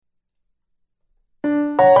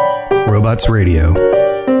Robots Radio.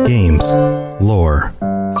 Games, lore,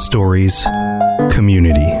 stories,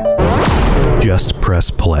 community. Just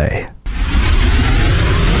press play.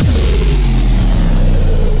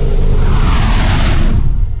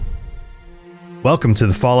 Welcome to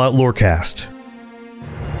the Fallout Lorecast,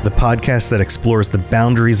 the podcast that explores the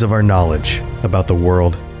boundaries of our knowledge about the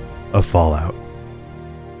world of Fallout.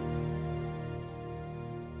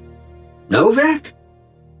 NOVAC?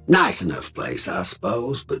 Nice enough place, I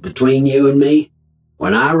suppose, but between you and me,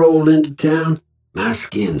 when I rolled into town, my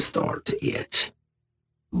skin started to itch.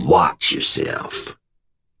 Watch yourself.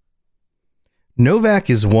 NOVAC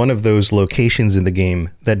is one of those locations in the game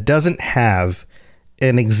that doesn't have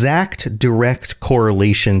an exact direct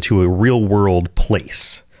correlation to a real-world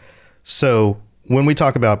place. So when we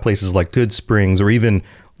talk about places like Good Springs or even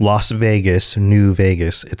Las Vegas, New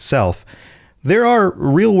Vegas itself, there are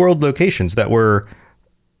real-world locations that were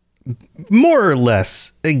more or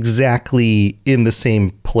less exactly in the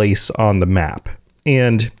same place on the map.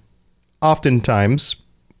 And oftentimes,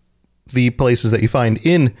 the places that you find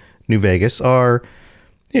in New Vegas are,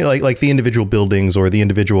 you know, like the individual buildings or the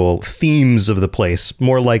individual themes of the place,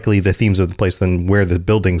 more likely the themes of the place than where the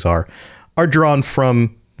buildings are drawn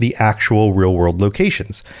from the actual real-world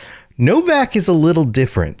locations. NOVAC is a little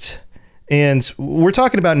different. And we're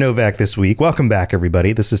talking about NOVAC this week. Welcome back,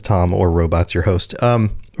 everybody. This is Tom, or Robots, your host.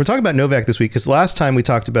 We're talking about NOVAC this week because last time we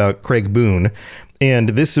talked about Craig Boone, and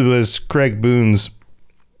this was Craig Boone's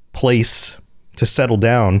place to settle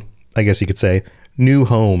down, I guess you could say, new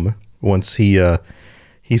home once he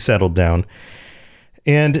settled down.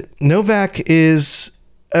 And NOVAC is,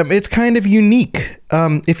 it's kind of unique.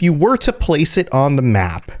 If you were to place it on the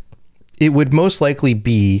map, it would most likely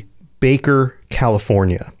be Baker,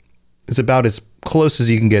 California. It's about as close as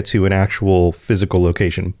you can get to an actual physical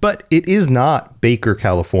location, but it is not Baker,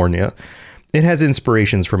 California. It has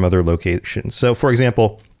inspirations from other locations. So, for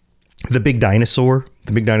example, the big dinosaur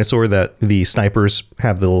that the snipers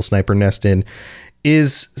have the little sniper nest in,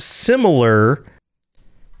 is similar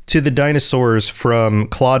to the dinosaurs from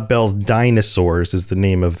Claude Bell's Dinosaurs, is the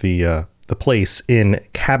name of the place in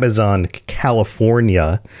Cabazon,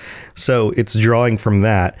 California. So it's drawing from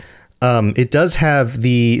that. It does have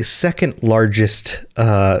the second largest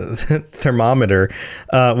thermometer,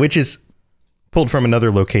 which is pulled from another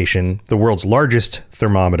location, the world's largest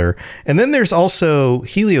thermometer. And then there's also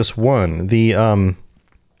Helios 1, the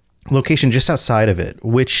location just outside of it,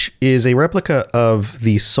 which is a replica of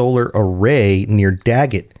the solar array near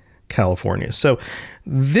Daggett, California. So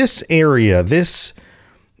this area, this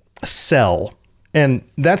cell, and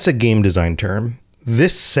that's a game design term,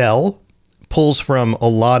 this cell pulls from a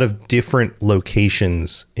lot of different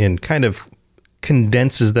locations and kind of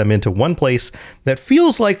condenses them into one place that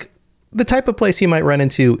feels like the type of place you might run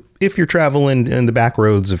into if you're traveling in the back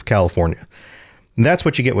roads of California. And that's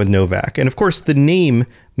what you get with NOVAC. And of course, the name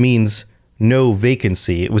means no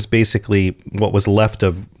vacancy. It was basically what was left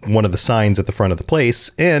of one of the signs at the front of the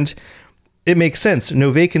place. And it makes sense.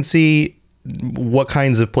 No vacancy. What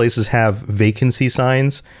kinds of places have vacancy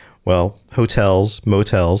signs? Well, hotels,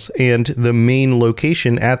 motels, and the main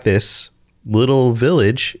location at this little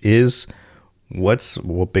village is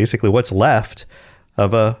basically what's left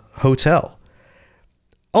of a hotel.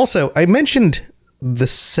 Also, I mentioned the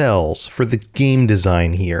cells for the game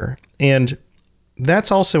design here, and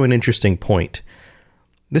that's also an interesting point.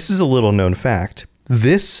 This is a little known fact.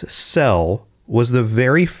 This cell was the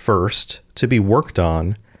very first to be worked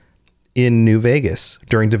on in New Vegas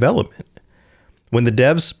during development. When the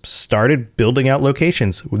devs started building out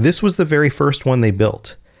locations, this was the very first one they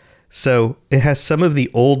built. So it has some of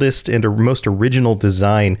the oldest and most original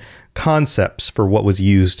design concepts for what was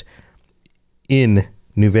used in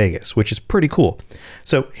New Vegas, which is pretty cool.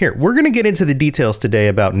 So here, we're going to get into the details today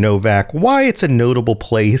about NOVAC, why it's a notable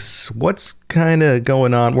place, what's kind of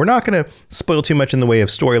going on. We're not going to spoil too much in the way of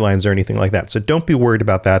storylines or anything like that, so don't be worried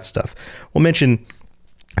about that stuff. We'll mention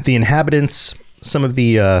the inhabitants, some of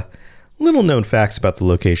the little known facts about the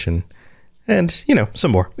location, and, you know,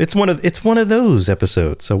 some more. It's one of those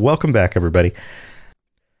episodes. So welcome back, everybody.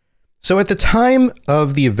 So at the time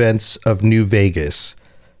of the events of New Vegas,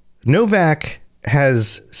 NOVAC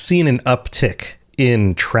has seen an uptick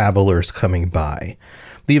in travelers coming by.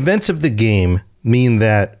 The events of the game mean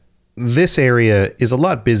that this area is a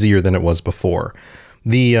lot busier than it was before.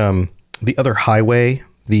 The other highway,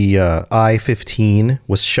 the I-15,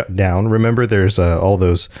 was shut down. Remember, there's all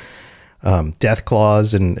those death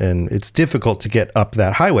claws, and it's difficult to get up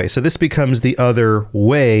that highway. So this becomes the other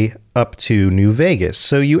way up to New Vegas.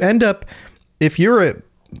 So you end up, if you're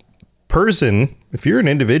an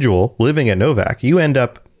individual living at NOVAC, you end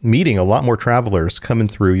up meeting a lot more travelers coming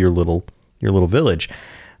through your little village.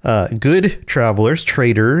 Good travelers,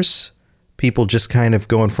 traders, people just kind of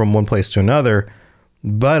going from one place to another,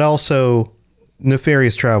 but also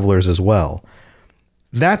nefarious travelers as well.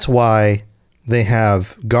 That's why they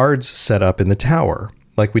have guards set up in the tower,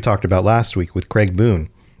 like we talked about last week with Craig Boone.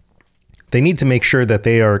 They need to make sure that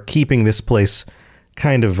they are keeping this place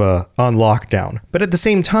kind of on lockdown. But at the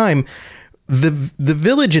same time, the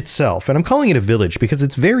village itself, and I'm calling it a village because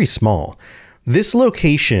it's very small, this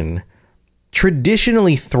location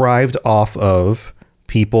traditionally thrived off of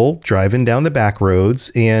people driving down the back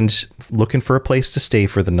roads and looking for a place to stay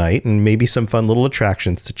for the night and maybe some fun little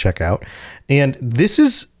attractions to check out. And this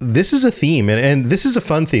is a theme, and this is a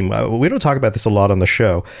fun theme. We don't talk about this a lot on the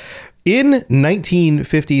show. In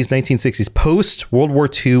 1950s, 1960s, post World War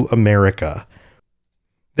II America,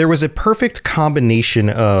 there was a perfect combination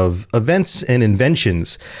of events and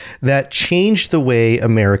inventions that changed the way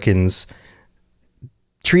Americans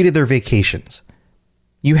treated their vacations.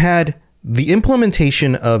 You had the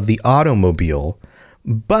implementation of the automobile,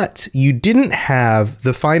 but you didn't have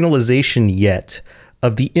the finalization yet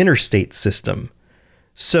of the interstate system.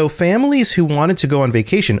 So families who wanted to go on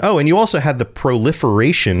vacation, and you also had the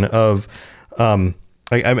proliferation of, I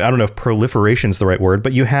don't know if proliferation is the right word,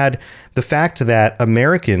 but you had the fact that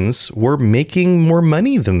Americans were making more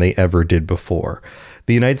money than they ever did before.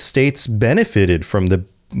 The United States benefited from the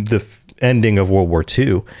ending of World War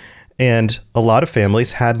II, and a lot of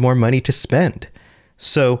families had more money to spend.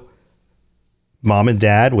 So mom and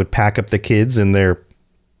dad would pack up the kids in their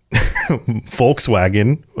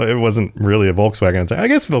Volkswagen. It wasn't really a Volkswagen at the time. I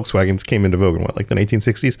guess Volkswagens came into vogue in like the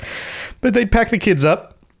 1960s. But they'd pack the kids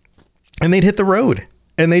up and they'd hit the road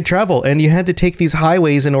and they'd travel. And you had to take these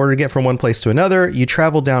highways in order to get from one place to another. You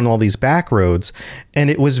traveled down all these back roads. And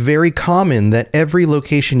it was very common that every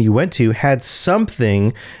location you went to had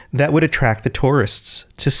something that would attract the tourists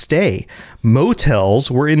to stay.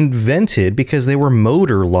 Motels were invented because they were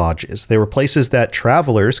motor lodges. They were places that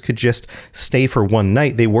travelers could just stay for one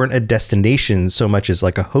night. They weren't a destination so much as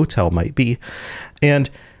like a hotel might be. And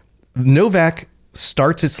NOVAC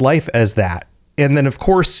starts its life as that. And then, of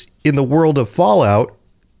course, in the world of Fallout,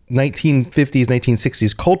 1950s,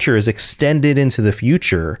 1960s culture is extended into the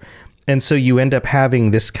future. And so you end up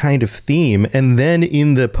having this kind of theme. And then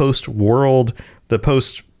in the post-war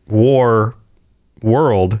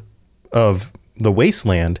world of the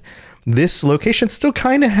wasteland, this location still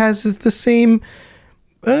kind of has the same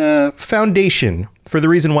foundation for the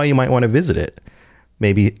reason why you might want to visit it.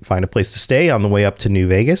 Maybe find a place to stay on the way up to New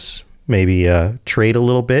Vegas, maybe trade a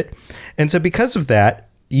little bit. And so because of that,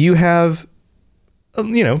 you have,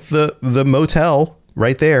 the motel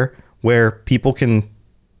right there where people can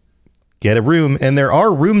get a room, and there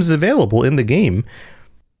are rooms available in the game.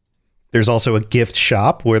 There's also a gift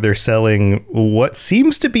shop where they're selling what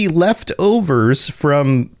seems to be leftovers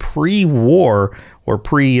from pre-war or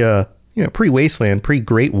pre-Wasteland,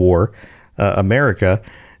 pre-Great War America,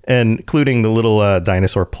 including the little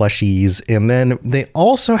dinosaur plushies. And then they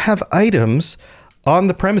also have items on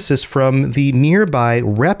the premises from the nearby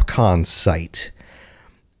RepCon site.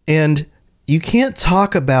 And you can't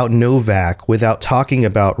talk about NOVAC without talking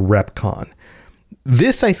about RepCon.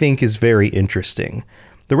 This, I think, is very interesting.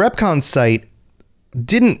 The RepCon site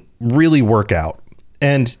didn't really work out,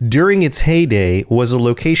 and during its heyday was a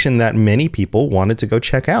location that many people wanted to go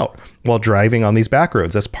check out while driving on these back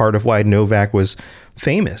roads. That's part of why NOVAC was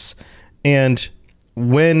famous. And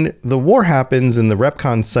when the war happens and the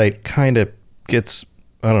RepCon site kind of gets,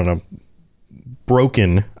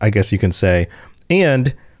 broken, I guess you can say,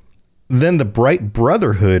 and then the Bright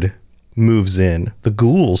Brotherhood moves in, the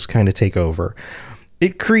ghouls kind of take over,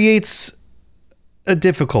 it creates a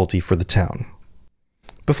difficulty for the town.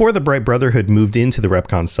 Before the Bright Brotherhood moved into the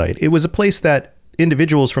RepCon site, it was a place that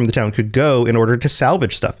individuals from the town could go in order to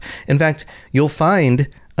salvage stuff. In fact, you'll find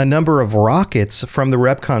a number of rockets from the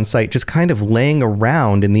RepCon site just kind of laying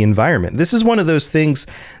around in the environment. This is one of those things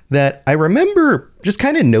that I remember just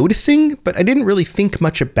kind of noticing, but I didn't really think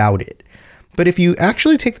much about it. But if you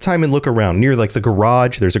actually take the time and look around near like the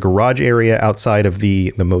garage, there's a garage area outside of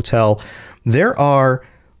the motel, there are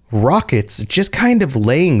rockets just kind of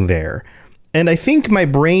laying there. And I think my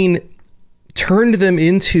brain turned them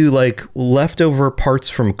into like leftover parts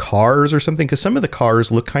from cars or something, because some of the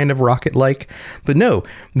cars look kind of rocket-like. But no,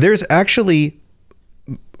 there's actual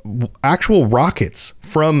rockets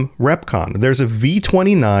from RepCon. There's a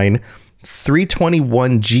V-29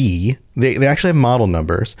 321G. They actually have model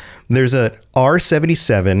numbers. There's a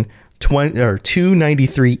R77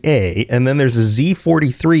 293A, and then there's a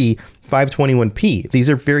Z43 521P. These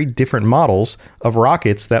are very different models of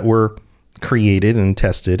rockets that were created and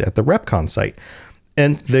tested at the RepCon site.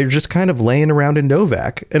 And they're just kind of laying around in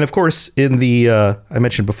NOVAC. And of course, in the, I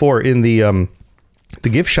mentioned before, in the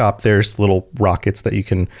gift shop, there's little rockets that you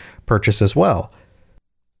can purchase as well.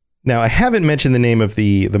 Now, I haven't mentioned the name of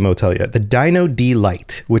the motel yet. The Dino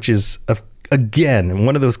Delight, which is, again,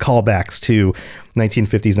 one of those callbacks to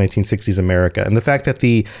 1950s, 1960s America. And the fact that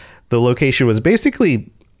the location was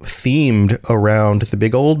basically themed around the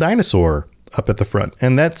big old dinosaur up at the front.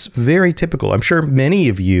 And that's very typical. I'm sure many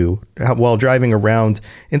of you, while driving around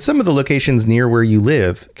in some of the locations near where you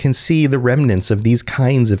live, can see the remnants of these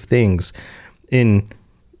kinds of things in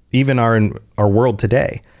even our world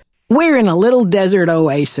today. We're in a little desert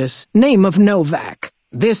oasis, name of NOVAC.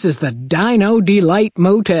 This is the Dino Delight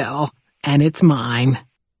Motel, and it's mine.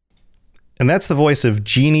 And that's the voice of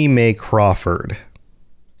Jeannie Mae Crawford.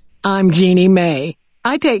 I'm Jeannie Mae.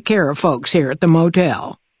 I take care of folks here at the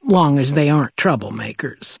motel, long as they aren't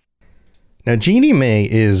troublemakers. Now, Jeannie Mae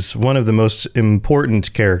is one of the most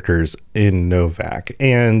important characters in NOVAC,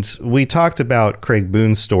 and we talked about Craig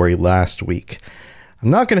Boone's story last week. I'm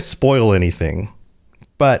not going to spoil anything,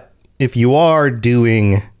 but if you are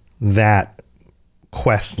doing that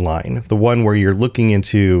quest line, the one where you're looking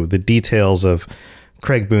into the details of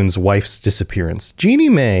Craig Boone's wife's disappearance, Jeannie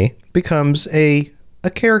Mae becomes a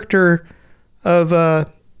character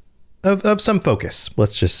of some focus,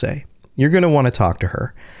 let's just say. You're going to want to talk to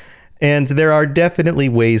her. And there are definitely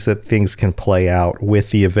ways that things can play out with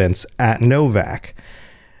the events at NOVAC.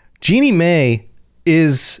 Jeannie Mae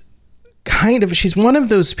is she's one of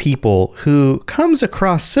those people who comes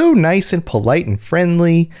across so nice and polite and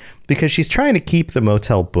friendly because she's trying to keep the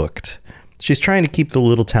motel booked. She's trying to keep the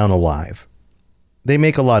little town alive. They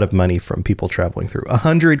make a lot of money from people traveling through.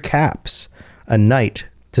 100 caps a night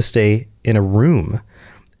to stay in a room.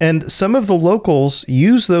 And some of the locals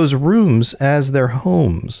use those rooms as their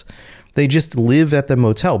homes. They just live at the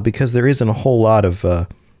motel because there isn't a whole lot of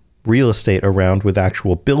real estate around with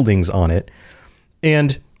actual buildings on it.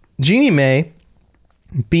 And Jeannie Mae,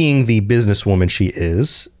 being the businesswoman she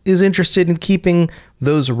is interested in keeping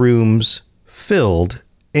those rooms filled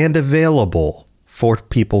and available for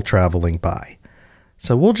people traveling by.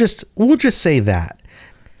 So we'll just say that.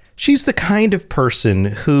 She's the kind of person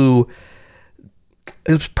who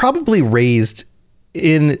is probably raised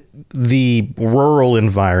in the rural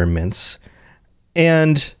environments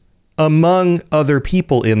and among other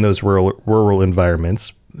people in those rural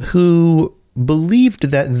environments who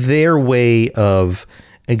believed that their way of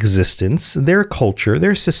existence, their culture,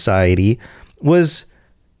 their society was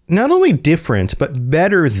not only different, but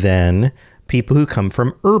better than people who come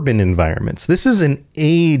from urban environments. This is an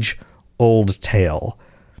age-old tale.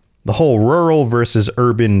 The whole rural versus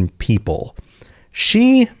urban people.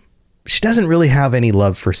 She doesn't really have any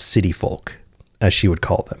love for city folk, as she would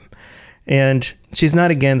call them. And she's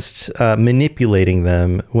not against manipulating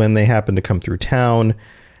them when they happen to come through town.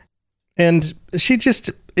 And she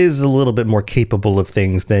just is a little bit more capable of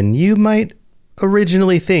things than you might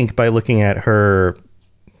originally think by looking at her,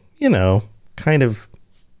 kind of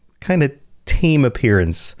tame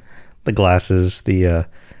appearance, the glasses, the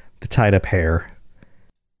tied up hair.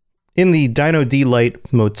 In the Dino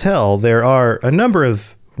Delight Motel, there are a number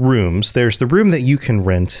of rooms. There's the room that you can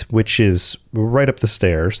rent, which is right up the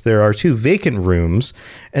stairs. There are 2 vacant rooms.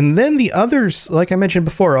 And then the others, like I mentioned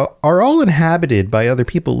before, are all inhabited by other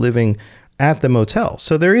people living at the motel.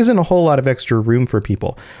 So there isn't a whole lot of extra room for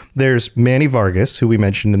people. There's Manny Vargas, who we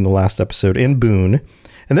mentioned in the last episode, and Boone.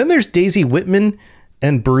 And then there's Daisy Whitman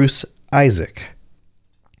and Bruce Isaac.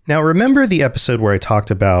 Now, remember the episode where I talked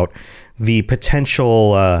about the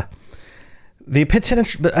potential, I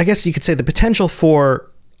guess you could say the potential for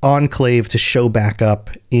Enclave to show back up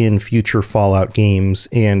in future Fallout games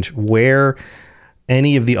and where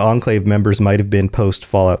any of the Enclave members might have been post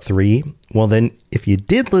Fallout 3? Well, then, if you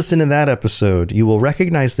did listen to that episode, you will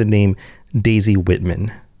recognize the name Daisy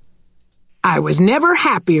Whitman. I was never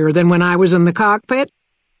happier than when I was in the cockpit.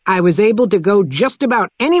 I was able to go just about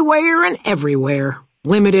anywhere and everywhere,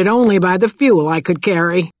 limited only by the fuel I could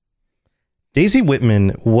carry. Daisy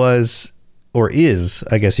Whitman was, or is,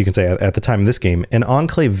 I guess you can say at the time of this game, an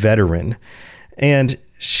Enclave veteran. And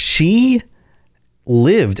she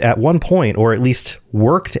lived at one point, or at least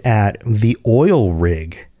worked at the oil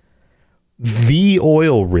rig. The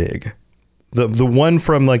oil rig. The one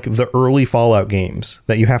from like the early Fallout games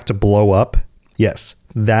that you have to blow up. Yes,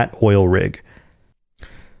 that oil rig.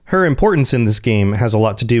 Her importance in this game has a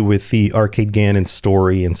lot to do with the Arcade Ganon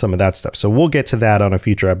story and some of that stuff. So we'll get to that on a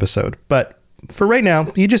future episode. But for right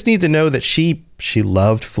now, you just need to know that she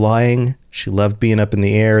loved flying. She loved being up in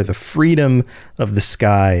the air. The freedom of the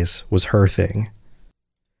skies was her thing.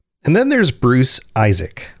 And then there's Bruce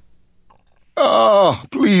Isaac. Oh,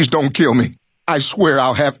 please don't kill me. I swear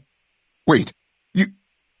I'll have... Wait, you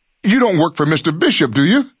don't work for Mr. Bishop, do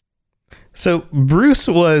you? So Bruce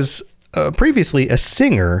was previously a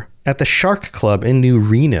singer at the Shark Club in New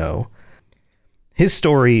Reno. His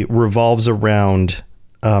story revolves around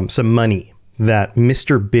some money that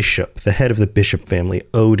Mr. Bishop, the head of the Bishop family,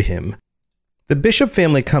 owed him. The Bishop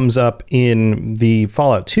family comes up in the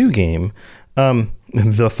Fallout 2 game, in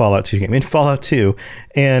Fallout 2,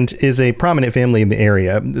 and is a prominent family in the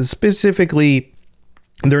area. Specifically,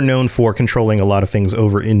 they're known for controlling a lot of things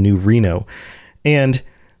over in New Reno. And,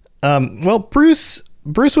 Bruce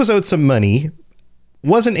was owed some money,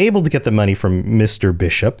 wasn't able to get the money from Mr.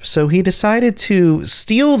 Bishop, so he decided to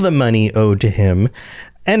steal the money owed to him.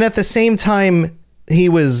 And at the same time he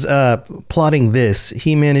was plotting this,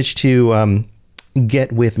 he managed to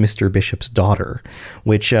get with Mr. Bishop's daughter,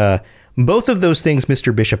 which both of those things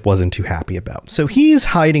Mr. Bishop wasn't too happy about. So he's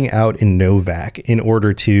hiding out in NOVAC in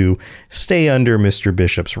order to stay under Mr.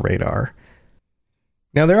 Bishop's radar.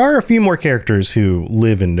 Now, there are a few more characters who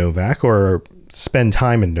live in NOVAC or spend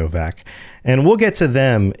time in NOVAC, and we'll get to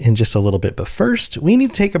them in just a little bit. But first, we need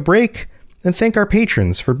to take a break and thank our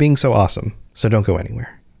patrons for being so awesome. So don't go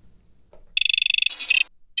anywhere.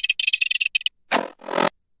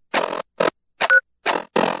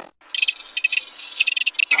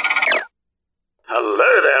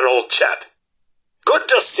 Hello there, old chap. Good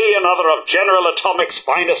to see another of General Atomic's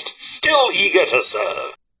finest, still eager to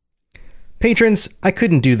serve. Patrons, I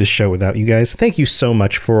couldn't do the show without you guys. Thank you so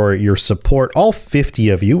much for your support, all 50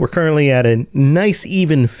 of you. We're currently at a nice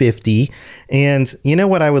even 50. And you know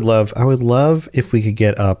what I would love? I would love if we could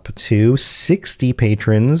get up to 60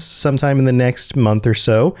 patrons sometime in the next month or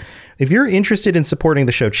so. If you're interested in supporting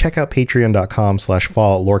the show, check out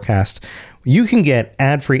patreon.com/FalloutLoreCast. You can get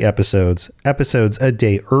ad-free episodes a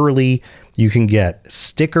day early. You can get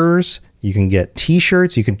stickers. You can get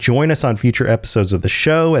t-shirts. You can join us on future episodes of the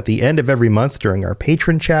show at the end of every month during our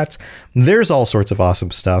patron chats. There's all sorts of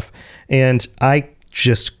awesome stuff. And I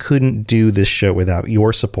just couldn't do this show without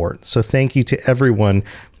your support. So thank you to everyone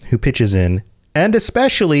who pitches in, and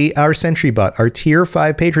especially our SentryBot. Our tier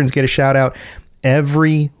 5 patrons get a shout out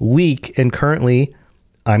every week. And currently,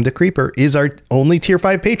 I'm the Creeper is our only tier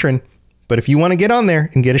 5 patron. But if you want to get on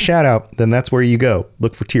there and get a shout out, then that's where you go.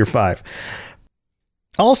 Look for tier 5.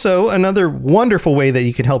 Also, another wonderful way that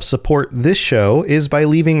you can help support this show is by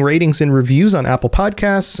leaving ratings and reviews on Apple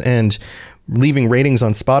Podcasts and leaving ratings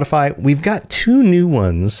on Spotify. We've got 2 new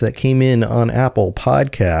ones that came in on Apple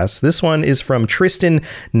Podcasts. This one is from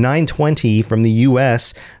Tristan920 from the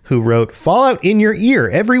US, who wrote, "Fallout in your ear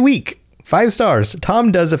every week. 5 stars.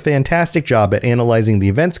 Tom does a fantastic job at analyzing the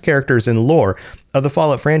events, characters, and lore of the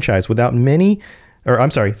Fallout franchise through many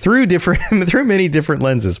different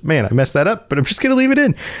lenses." Man, I messed that up, but I'm just going to leave it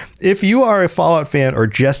in. If you are a Fallout fan or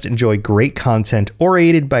just enjoy great content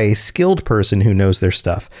orated by a skilled person who knows their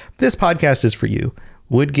stuff, this podcast is for you.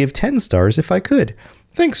 Would give 10 stars if I could.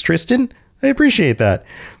 Thanks, Tristan. I appreciate that.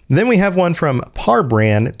 Then we have one from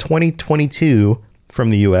Parbran 2022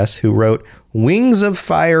 from the US, who wrote, "Wings of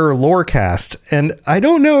Fire Lorecast." And I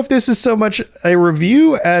don't know if this is so much a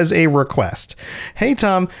review as a request. Hey,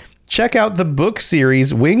 Tom, check out the book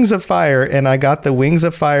series Wings of Fire, and I got the Wings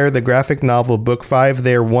of Fire, the graphic novel, book 5.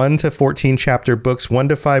 They're 1 to 14 chapter books, 1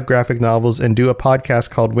 to 5 graphic novels, and do a podcast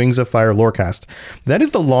called Wings of Fire Lorecast. That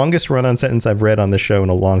is the longest run-on sentence I've read on the show in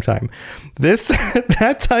a long time.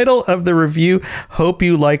 That title of the review, hope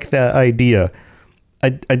you like that idea. I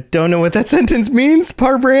don't know what that sentence means,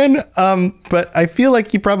 Parbran, but I feel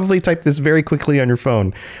like you probably typed this very quickly on your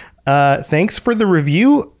phone. Thanks for the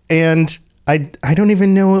review, and I don't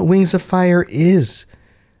even know what Wings of Fire is,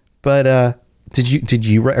 but are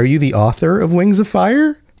you the author of Wings of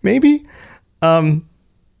Fire? Maybe.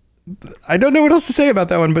 I don't know what else to say about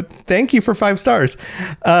that one, but thank you for 5 stars.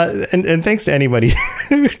 And thanks to anybody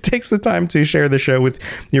who takes the time to share the show with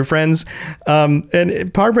your friends. And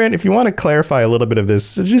Parbran, if you want to clarify a little bit of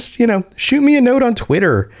this, just, shoot me a note on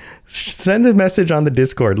Twitter, send a message on the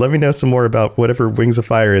Discord. Let me know some more about whatever Wings of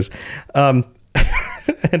Fire is. All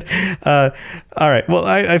right. Well,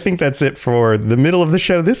 I think that's it for the middle of the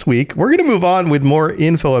show this week. We're going to move on with more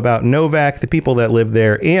info about NOVAC, the people that live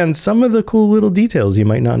there, and some of the cool little details you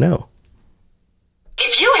might not know.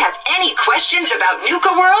 If you have any questions about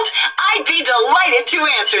Nuka World, I'd be delighted to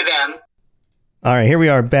answer them. All right, here we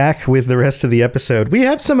are back with the rest of the episode. We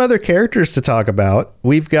have some other characters to talk about.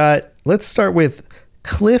 Let's start with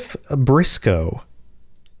Cliff Briscoe.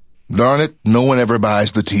 Darn it, no one ever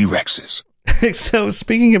buys the T-Rexes. So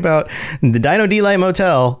speaking about the Dino D-Light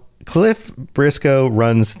Motel, Cliff Briscoe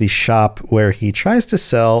runs the shop where he tries to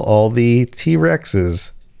sell all the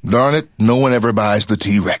T-Rexes. Darn it, no one ever buys the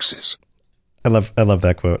T-Rexes. I love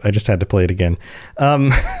that quote. I just had to play it again.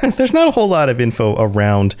 There's not a whole lot of info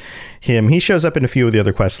around him. He shows up in a few of the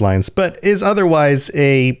other quest lines, but is otherwise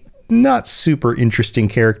a not super interesting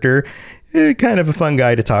character. Kind of a fun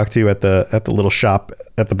guy to talk to at the little shop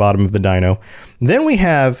at the bottom of the dino. Then we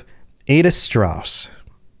have Ada Strauss.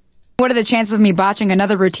 What are the chances of me botching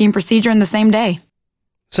another routine procedure in the same day?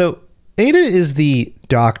 So Ada is the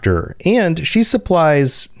doctor, and she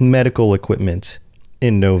supplies medical equipment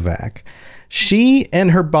in NOVAC. She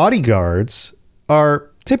and her bodyguards are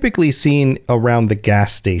typically seen around the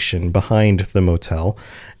gas station behind the motel,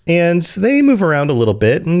 and they move around a little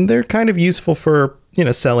bit, and they're kind of useful for,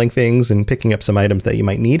 selling things and picking up some items that you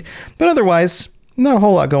might need. But otherwise, not a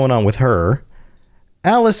whole lot going on with her.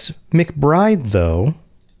 Alice McBride, though.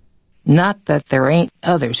 Not that there ain't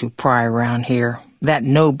others who pry around here. That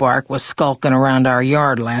no-bark was skulking around our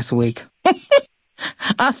yard last week.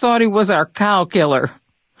 I thought he was our cow killer.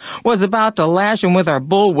 Was about to lash him with our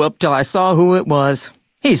bullwhip till I saw who it was.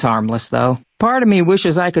 He's harmless, though. Part of me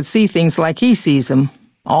wishes I could see things like he sees them.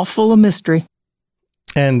 All full of mystery.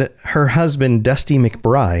 And her husband, Dusty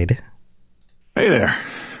McBride. Hey there.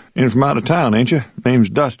 In from out of town, ain't you? Name's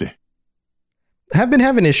Dusty. Have been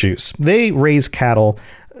having issues. They raise cattle.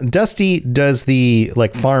 Dusty does the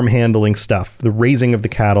farm handling stuff, the raising of the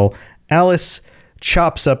cattle. Alice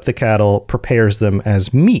chops up the cattle, prepares them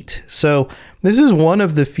as meat. So this is one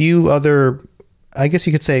of the few other, I guess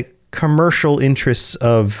you could say, commercial interests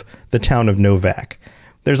of the town of NOVAC.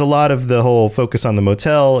 There's a lot of the whole focus on the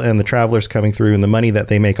motel and the travelers coming through and the money that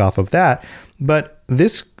they make off of that. But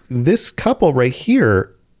this couple right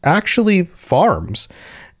here actually farms.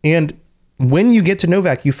 And when you get to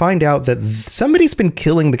NOVAC, you find out that somebody's been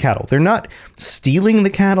killing the cattle. They're not stealing the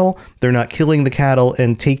cattle. They're not killing the cattle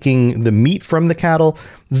and taking the meat from the cattle.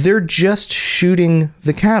 They're just shooting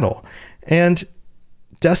the cattle. And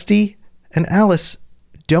Dusty and Alice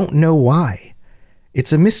don't know why.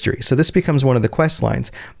 It's a mystery. So this becomes one of the quest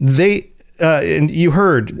lines. And you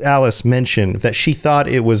heard Alice mention that she thought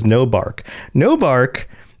it was No-Bark. No-Bark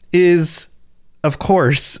is, of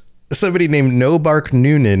course, somebody named No-Bark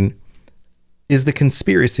Noonan is the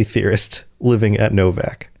conspiracy theorist living at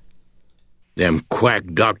NOVAC. Them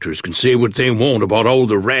quack doctors can say what they want about all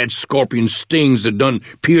the rad scorpion stings that done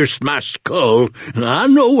pierced my skull, and I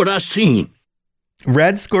know what I seen.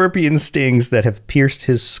 Rad scorpion stings that have pierced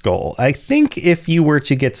his skull. I think if you were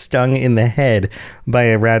to get stung in the head by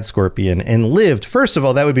a rad scorpion and lived, first of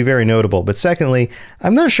all, that would be very notable. But secondly,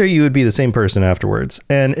 I'm not sure you would be the same person afterwards.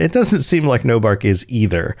 And it doesn't seem like No-Bark is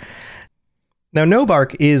either. Now,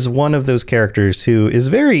 No-Bark is one of those characters who is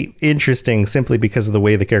very interesting simply because of the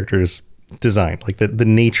way the character is designed, like the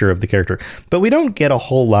nature of the character. But we don't get a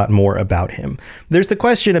whole lot more about him. There's the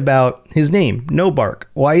question about his name, No-Bark.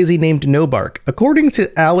 Why is he named No-Bark? According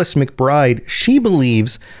to Alice McBride, she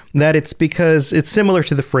believes that it's because it's similar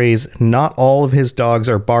to the phrase, not all of his dogs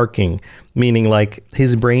are barking, meaning like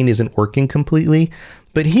his brain isn't working completely.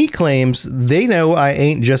 But he claims they know I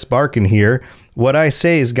ain't just barking here. What I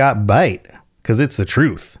say's got bite. Because it's the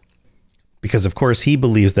truth. Because, of course, he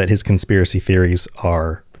believes that his conspiracy theories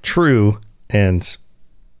are true. And,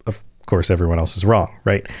 of course, everyone else is wrong,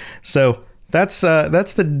 right? So that's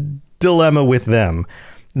the dilemma with them.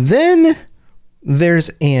 Then there's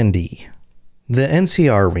Andy, the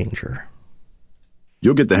NCR ranger.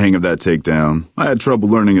 You'll get the hang of that takedown. I had trouble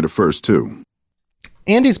learning it at first, too.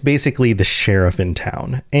 Andy's basically the sheriff in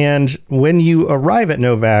town. And when you arrive at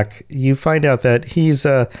NOVAC, you find out that he's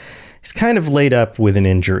kind of laid up with an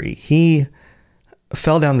injury. He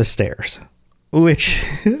fell down the stairs, which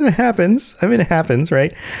happens. I mean, it happens,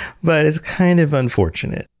 right? But it's kind of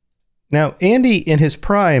unfortunate. Now, Andy in his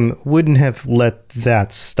prime wouldn't have let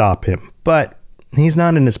that stop him, but he's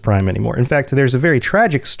not in his prime anymore. In fact, there's a very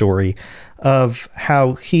tragic story of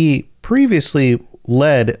how he previously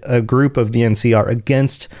led a group of the NCR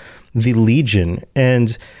against the Legion,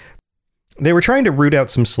 and they were trying to root out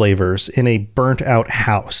some slavers in a burnt out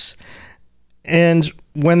house. And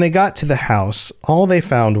when they got to the house, all they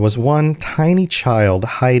found was one tiny child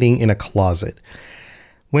hiding in a closet.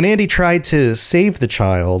 When Andy tried to save the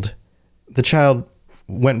child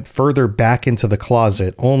went further back into the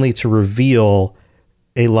closet only to reveal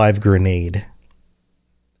a live grenade.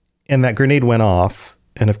 And that grenade went off,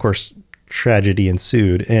 and of course, tragedy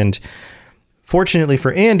ensued. And fortunately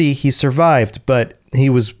for Andy, he survived, but he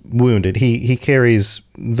was wounded. He carries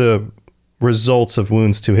the results of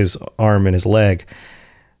wounds to his arm and his leg.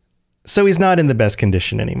 So he's not in the best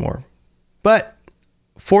condition anymore. But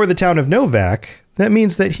for the town of NOVAC, that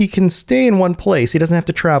means that he can stay in one place. He doesn't have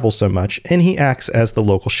to travel so much, and he acts as the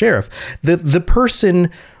local sheriff. The person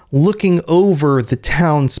looking over the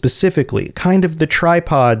town specifically, kind of the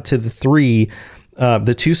tripod to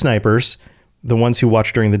the two snipers, the ones who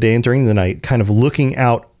watch during the day and during the night, kind of looking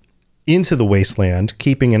out into the wasteland,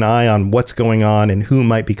 keeping an eye on what's going on and who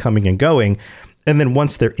might be coming and going. And then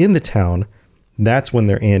once they're in the town, that's when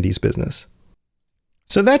they're Andy's business.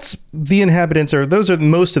 So that's the inhabitants, or those are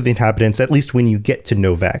most of the inhabitants, at least when you get to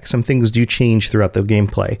NOVAC. Some things do change throughout the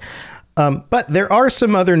gameplay. But there are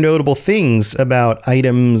some other notable things about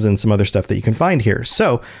items and some other stuff that you can find here.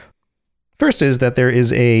 So first is that there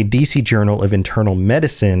is a DC Journal of Internal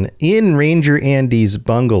Medicine in Ranger Andy's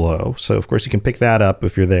bungalow. So, of course, you can pick that up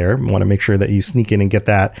if you're there. You want to make sure that you sneak in and get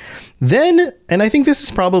that. Then, and I think this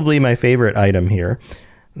is probably my favorite item here,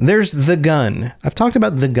 there's the gun. I've talked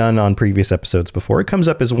about the gun on previous episodes before. It comes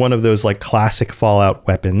up as one of those like classic Fallout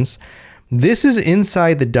weapons. This is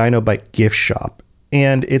inside the Dinobite gift shop,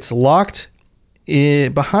 and it's locked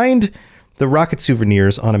behind the rocket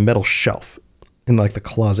souvenirs on a metal shelf in like the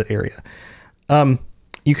closet area.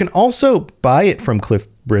 You can also buy it from Cliff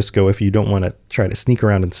Briscoe if you don't want to try to sneak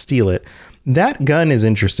around and steal it. That gun is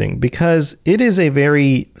interesting because it is a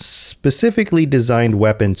very specifically designed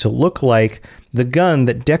weapon to look like the gun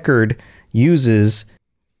that Deckard uses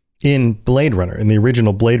in Blade Runner, in the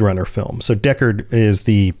original Blade Runner film. So Deckard is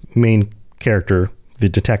the main character, the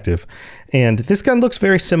detective, and this gun looks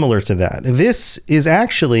very similar to that. This is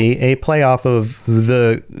actually a play off of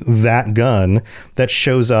that gun that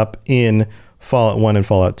shows up in Fallout 1 and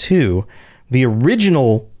Fallout 2. The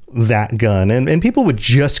original that gun, and people would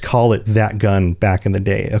just call it that gun back in the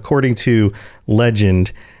day. According to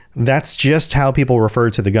legend, that's just how people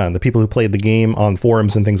referred to the gun. The people who played the game on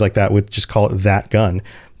forums and things like that would just call it that gun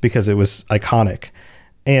because it was iconic.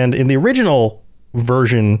 And in the original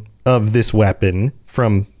version of this weapon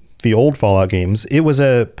from the old Fallout games, it was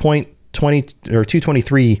a .20 or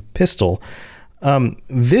 .223 pistol.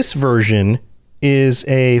 This version is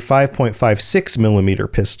a 5.56 millimeter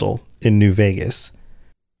pistol in New Vegas.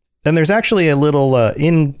 And there's actually a little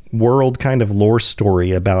in-world kind of lore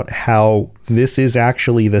story about how this is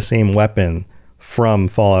actually the same weapon from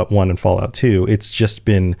Fallout 1 and Fallout 2. It's just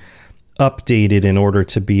been updated in order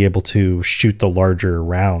to be able to shoot the larger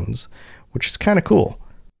rounds, which is kind of cool.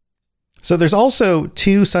 So there's also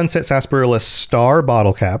 2 Sunset Sarsaparilla Star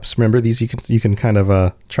bottle caps. Remember these? You can kind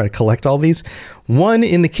of try to collect all these. One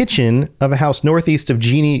in the kitchen of a house northeast of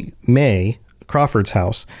Jeannie Mae Crawford's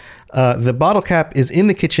house. The bottle cap is in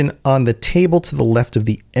the kitchen on the table to the left of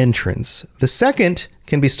the entrance. The second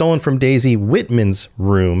can be stolen from Daisy Whitman's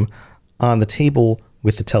room on the table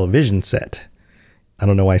with the television set. I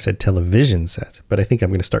don't know why I said television set, but I think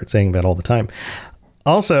I'm going to start saying that all the time.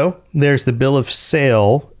 Also, there's the bill of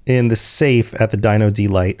sale in the safe at the Dino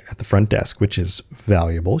D-Light at the front desk, which is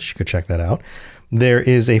valuable. You could check that out. There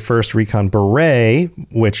is a First Recon Beret,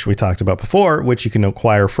 which we talked about before, which you can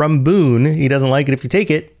acquire from Boone. He doesn't like it if you take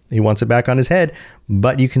it. He wants it back on his head,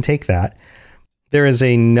 but you can take that. There is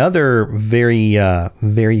another very,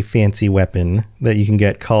 very fancy weapon that you can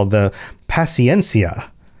get called the Paciencia.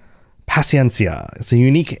 Paciencia. It's a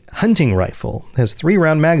unique hunting rifle. It has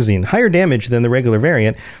 3-round magazine, higher damage than the regular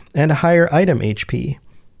variant, and a higher item HP.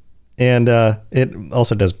 And it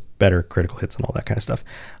also does better critical hits and all that kind of stuff.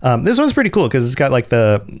 This one's pretty cool because it's got like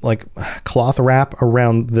the cloth wrap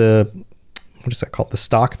around the, what is that called? The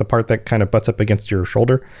stock, the part that kind of butts up against your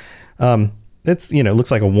shoulder. It's,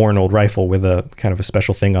 looks like a worn old rifle with a kind of a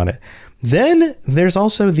special thing on it. Then there's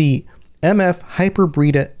also the MF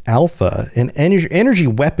Hyperbreda Alpha, an energy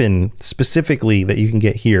weapon specifically that you can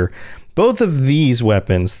get here. Both of these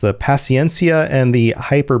weapons, the Paciencia and the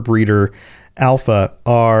Hyperbreeder Alpha,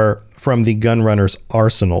 are from the Gunrunner's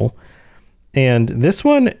arsenal. And this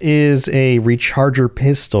one is a recharger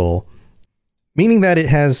pistol, meaning that it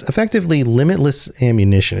has effectively limitless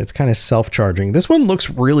ammunition. It's kind of self-charging. This one looks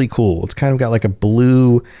really cool. It's kind of got like a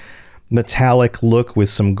blue metallic look with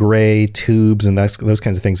some gray tubes and those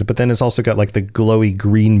kinds of things. But then it's also got like the glowy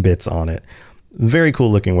green bits on it. Very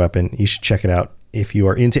cool looking weapon. You should check it out if you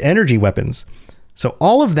are into energy weapons. So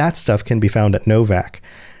all of that stuff can be found at NOVAC.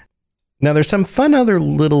 Now there's some fun other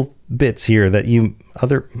little bits here that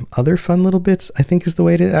other fun little bits, I think is the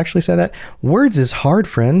way to actually say that. Words is hard,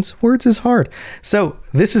 friends. Words is hard. So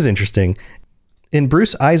this is interesting. In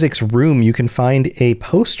Bruce Isaac's room, you can find a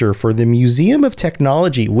poster for the Museum of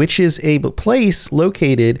Technology, which is a place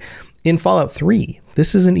located in Fallout 3.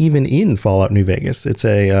 This isn't even in Fallout New Vegas. It's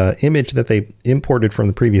a image that they imported from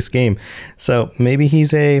the previous game. So maybe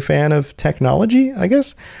he's a fan of technology, I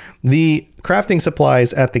guess. The crafting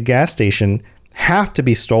supplies at the gas station have to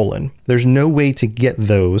be stolen. There's no way to get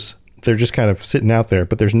those. They're just kind of sitting out there,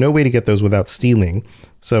 but there's no way to get those without stealing.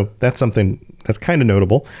 So that's something that's kind of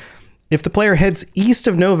notable. If the player heads east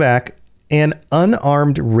of NOVAC, an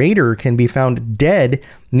unarmed raider can be found dead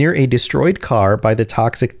near a destroyed car by the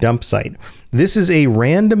toxic dump site. This is a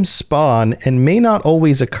random spawn and may not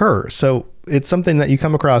always occur, so it's something that you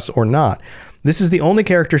come across or not. This is the only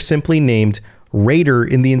character simply named Raider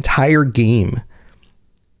in the entire game.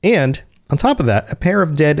 And on top of that, a pair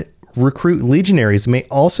of dead recruit legionaries may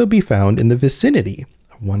also be found in the vicinity.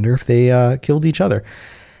 I wonder if they killed each other.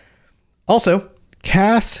 Also,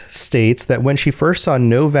 Cass states that when she first saw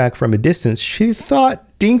NOVAC from a distance, she thought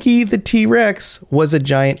Dinky the T-Rex was a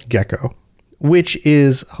giant gecko, which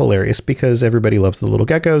is hilarious because everybody loves the little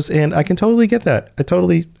geckos, and I can totally get that. I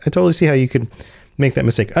totally see how you could make that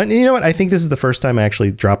mistake. You know what? I think this is the first time I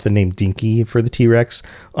actually dropped the name Dinky for the T-Rex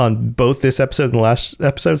on both this episode and the last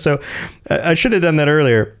episode, so I should have done that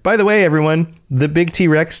earlier. By the way, everyone, the big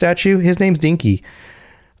T-Rex statue, his name's Dinky.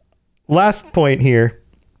 Last point here.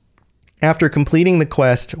 After completing the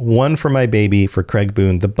quest, One for My Baby for Craig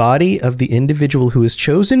Boone, the body of the individual who is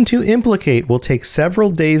chosen to implicate will take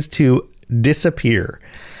several days to disappear.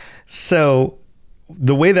 So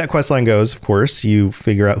the way that quest line goes, of course, you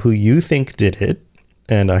figure out who you think did it.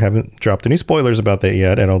 And I haven't dropped any spoilers about that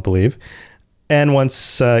yet, I don't believe. And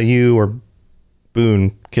once you or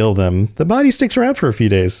Boone kill them, the body sticks around for a few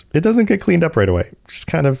days. It doesn't get cleaned up right away. It just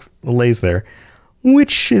kind of lays there,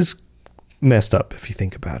 which is messed up if you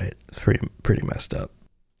think about it. It's pretty messed up.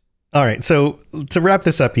 All right, so to wrap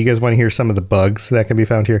this up, you guys want to hear some of the bugs that can be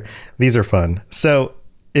found here? These are fun. So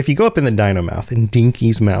if you go up in the dino mouth, in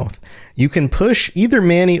Dinky's mouth, you can push either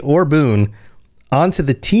Manny or Boone onto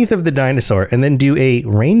the teeth of the dinosaur and then do a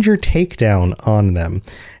ranger takedown on them,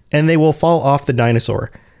 and they will fall off the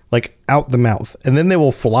dinosaur, like out the mouth, and then they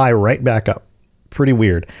will fly right back up. Pretty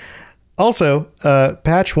weird. Also,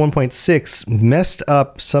 patch 1.6 messed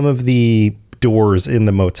up some of the doors in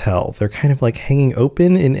the motel. They're kind of like hanging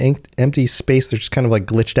open in empty space. They're just kind of like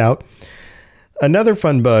glitched out. Another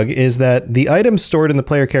fun bug is that the items stored in the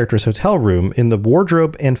player character's hotel room in the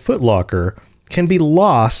wardrobe and footlocker can be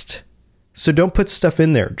lost. So don't put stuff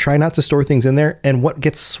in there. Try not to store things in there. And what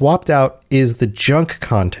gets swapped out is the junk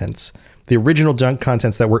contents. The original junk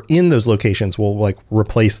contents that were in those locations will like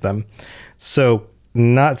replace them. So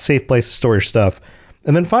not safe place to store your stuff.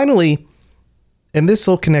 And then finally, and this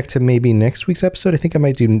will connect to maybe next week's episode. I think I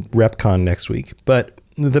might do RepCon next week. But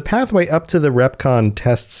the pathway up to the RepCon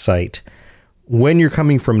test site, when you're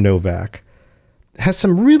coming from NOVAC, has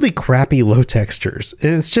some really crappy low textures.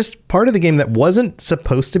 And it's just part of the game that wasn't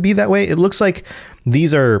supposed to be that way. It looks like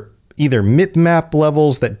these are either mip-map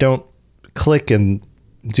levels that don't click and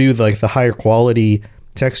do like the higher quality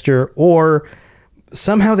texture, or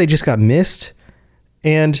somehow they just got missed.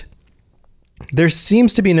 And there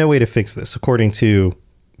seems to be no way to fix this, according to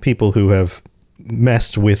people who have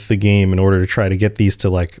messed with the game in order to try to get these to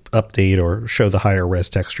like update or show the higher res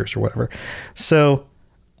textures or whatever. So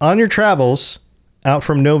on your travels out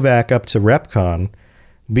from NOVAC up to RepCon,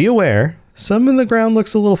 be aware some of the ground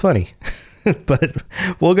looks a little funny. But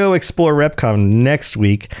we'll go explore RepCon next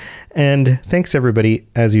week. And thanks everybody,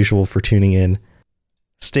 as usual, for tuning in.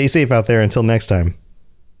 Stay safe out there until next time.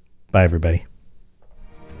 Bye, everybody.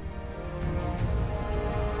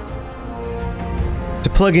 To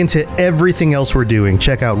plug into everything else we're doing,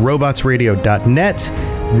 check out robotsradio.net.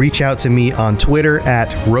 Reach out to me on Twitter at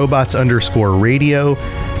robots_radio.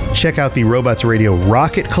 Check out the Robots Radio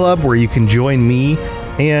Rocket Club, where you can join me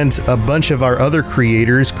and a bunch of our other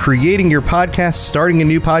creators creating your podcast, starting a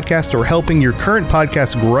new podcast, or helping your current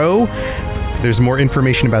podcast grow. There's more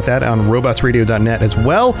information about that on robotsradio.net as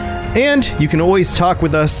well. And you can always talk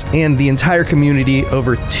with us and the entire community,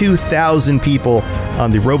 over 2,000 people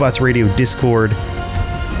on the Robots Radio Discord.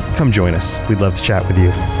 Come join us. We'd love to chat with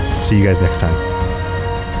you. See you guys next time.